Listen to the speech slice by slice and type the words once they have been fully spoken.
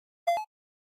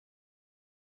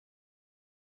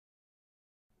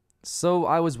So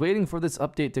I was waiting for this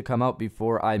update to come out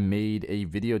before I made a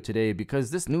video today because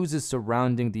this news is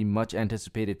surrounding the much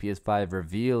anticipated PS5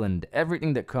 reveal and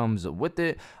everything that comes with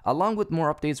it, along with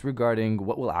more updates regarding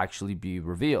what will actually be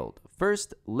revealed.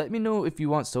 First, let me know if you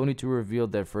want Sony to reveal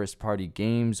their first party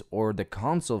games or the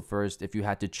console first if you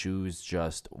had to choose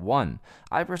just one.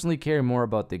 I personally care more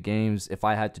about the games if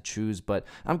I had to choose, but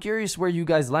I'm curious where you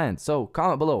guys land, so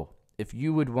comment below if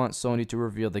you would want Sony to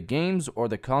reveal the games or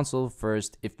the console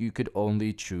first if you could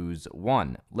only choose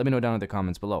one. Let me know down in the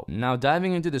comments below. Now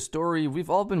diving into the story, we've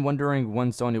all been wondering when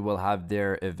Sony will have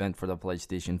their event for the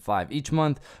PlayStation 5. Each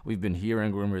month, we've been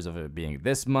hearing rumors of it being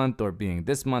this month or being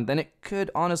this month, and it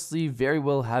could honestly very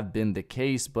well have been the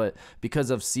case, but because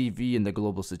of CV and the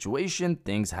global situation,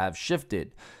 things have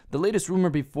shifted. The latest rumor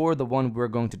before the one we're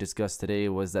going to discuss today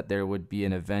was that there would be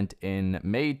an event in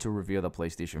May to reveal the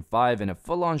PlayStation 5 and a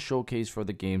full-on showcase for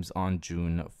the games on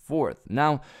June 4th.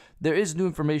 Now, there is new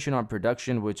information on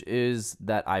production, which is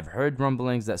that I've heard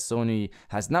rumblings that Sony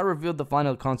has not revealed the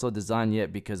final console design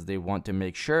yet because they want to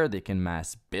make sure they can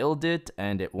mass build it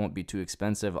and it won't be too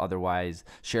expensive, otherwise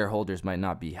shareholders might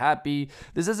not be happy.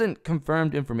 This isn't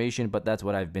confirmed information, but that's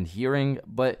what I've been hearing,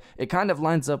 but it kind of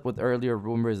lines up with earlier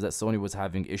rumors that Sony was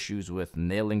having issues with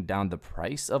nailing down the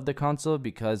price of the console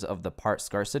because of the part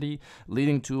scarcity,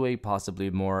 leading to a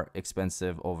possibly more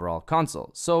expensive overall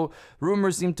console. So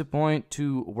rumors seem to point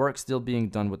to work still being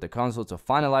done with the console to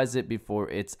finalize it before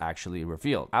it's actually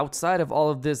revealed. Outside of all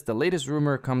of this, the latest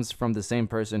rumor comes from the same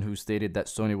person who stated that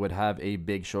Sony would have a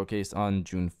big showcase on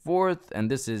June 4th, and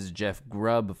this is Jeff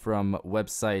Grubb from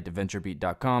website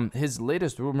VentureBeat.com. His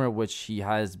latest rumor, which he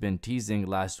has been teasing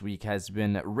last week, has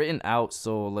been written out,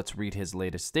 so let's read his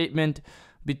latest statement.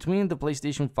 Between the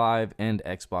PlayStation 5 and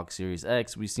Xbox Series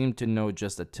X, we seem to know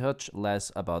just a touch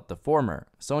less about the former.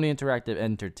 Sony Interactive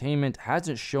Entertainment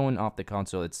hasn't shown off the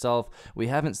console itself, we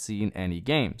haven't seen any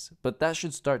games. But that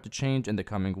should start to change in the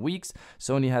coming weeks.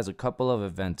 Sony has a couple of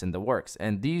events in the works,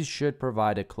 and these should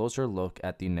provide a closer look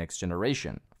at the next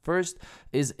generation. First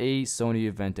is a Sony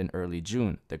event in early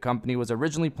June. The company was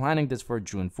originally planning this for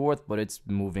June 4th, but it's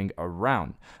moving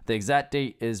around. The exact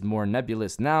date is more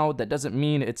nebulous now. That doesn't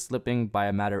mean it's slipping by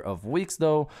a matter of weeks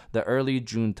though. The early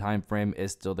June timeframe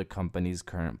is still the company's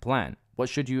current plan. What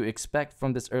should you expect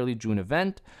from this early June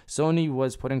event? Sony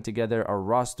was putting together a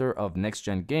roster of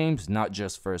next-gen games, not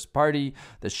just first party.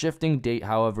 The shifting date,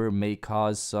 however, may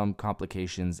cause some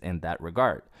complications in that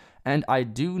regard. And I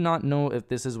do not know if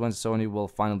this is when Sony will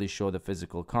finally show the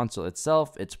physical console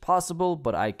itself. It's possible,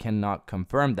 but I cannot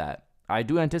confirm that. I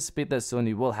do anticipate that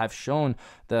Sony will have shown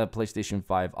the PlayStation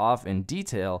 5 off in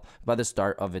detail by the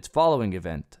start of its following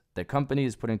event. The company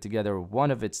is putting together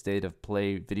one of its state of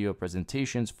play video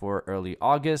presentations for early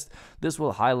August. This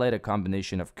will highlight a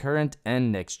combination of current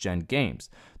and next-gen games.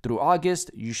 Through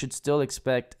August, you should still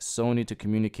expect Sony to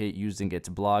communicate using its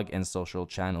blog and social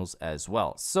channels as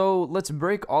well. So let's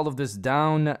break all of this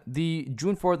down. The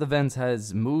June 4th event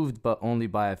has moved, but only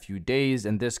by a few days,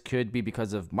 and this could be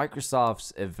because of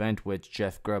Microsoft's event, which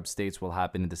Jeff Grubb states will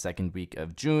happen in the second week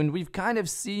of June. We've kind of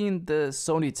seen the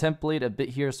Sony template a bit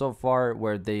here so far,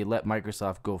 where they let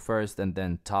Microsoft go first and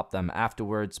then top them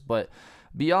afterwards, but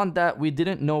beyond that, we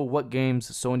didn't know what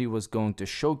games Sony was going to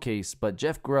showcase, but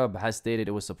Jeff Grubb has stated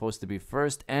it was supposed to be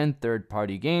first and third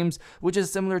party games, which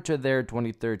is similar to their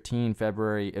 2013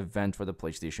 February event for the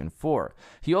PlayStation 4.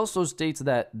 He also states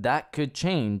that that could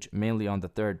change, mainly on the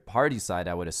third party side,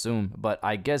 I would assume, but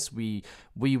I guess we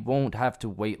won't have to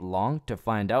wait long to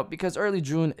find out because early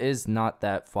June is not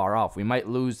that far off. We might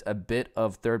lose a bit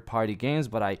of third party games,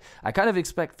 but I kind of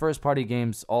expect first party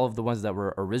games, all of the ones that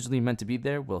were originally meant to be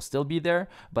there will still be there,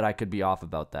 but I could be off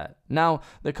about that. Now,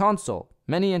 the console.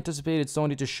 Many anticipated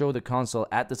Sony to show the console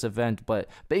at this event, but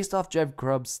based off Jeff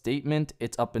Grubb's statement,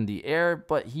 it's up in the air,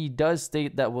 but he does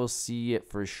state that we'll see it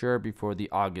for sure before the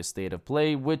August state of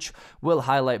play, which will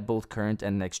highlight both current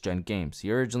and next-gen games.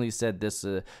 He originally said this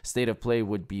state of play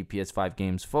would be PS5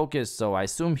 games focused, so I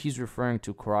assume he's referring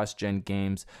to cross-gen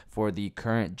games for the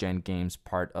current-gen games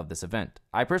part of this event.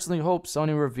 I personally hope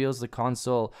Sony reveals the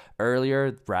console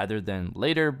earlier rather than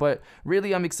later, but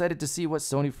really I'm excited to see what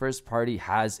Sony first party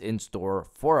has in store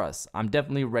for us. I'm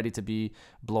definitely ready to be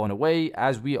blown away,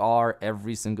 as we are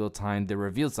every single time they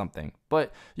reveal something.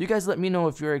 But you guys let me know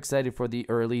if you're excited for the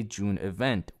early June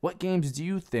event. What games do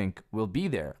you think will be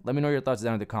there? Let me know your thoughts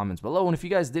down in the comments below. And if you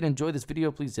guys did enjoy this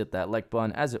video, please hit that like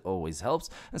button, as it always helps.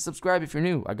 And subscribe if you're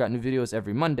new. I got new videos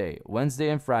every Monday, Wednesday,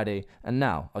 and Friday. And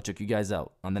now I'll check you guys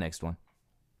out on the next one.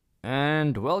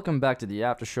 And welcome back to the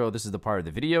after show. This is the part of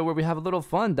the video where we have a little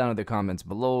fun down in the comments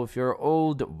below. If you're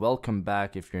old, welcome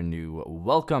back. If you're new,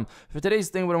 welcome. For today's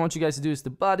thing, what I want you guys to do is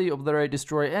to body, obliterate,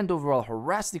 destroy, and overall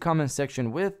harass the comment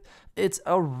section with "It's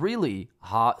a really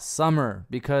hot summer."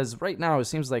 Because right now it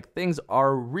seems like things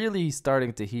are really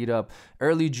starting to heat up.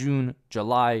 Early June,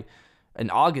 July,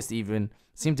 and August even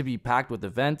seem to be packed with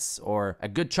events, or a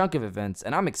good chunk of events,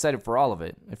 and I'm excited for all of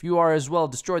it. If you are as well,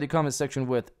 destroy the comment section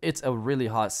with "It's a really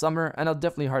hot summer," and I'll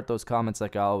definitely heart those comments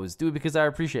like I always do, because I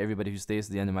appreciate everybody who stays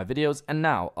to the end of my videos. And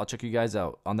now I'll check you guys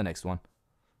out on the next one.